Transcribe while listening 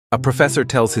A professor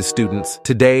tells his students,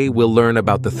 "Today we'll learn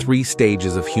about the 3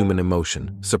 stages of human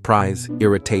emotion: surprise,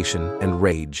 irritation, and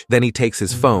rage." Then he takes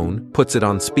his phone, puts it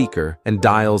on speaker, and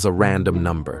dials a random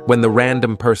number. When the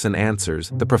random person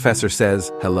answers, the professor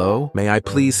says, "Hello, may I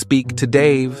please speak to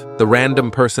Dave?" The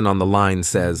random person on the line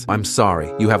says, "I'm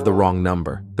sorry, you have the wrong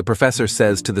number." The professor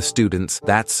says to the students,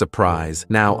 "That's surprise.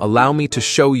 Now allow me to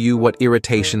show you what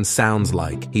irritation sounds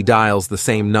like." He dials the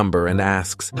same number and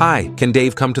asks, "Hi, can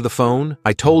Dave come to the phone?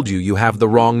 I told you have the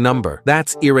wrong number."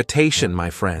 That's irritation,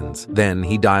 my friends. Then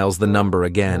he dials the number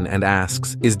again and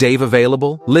asks, "Is Dave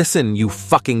available? Listen, you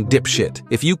fucking dipshit.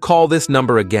 If you call this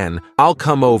number again, I'll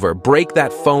come over, break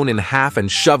that phone in half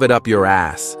and shove it up your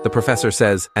ass." The professor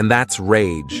says, "And that's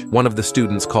rage." One of the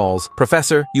students calls,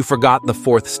 "Professor, you forgot the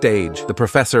 4th stage." The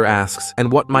professor asks,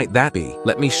 "And what might that be?"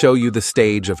 "Let me show you the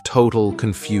stage of total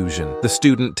confusion." The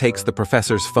student takes the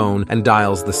professor's phone and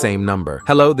dials the same number.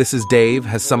 "Hello, this is Dave.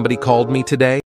 Has somebody called me today?"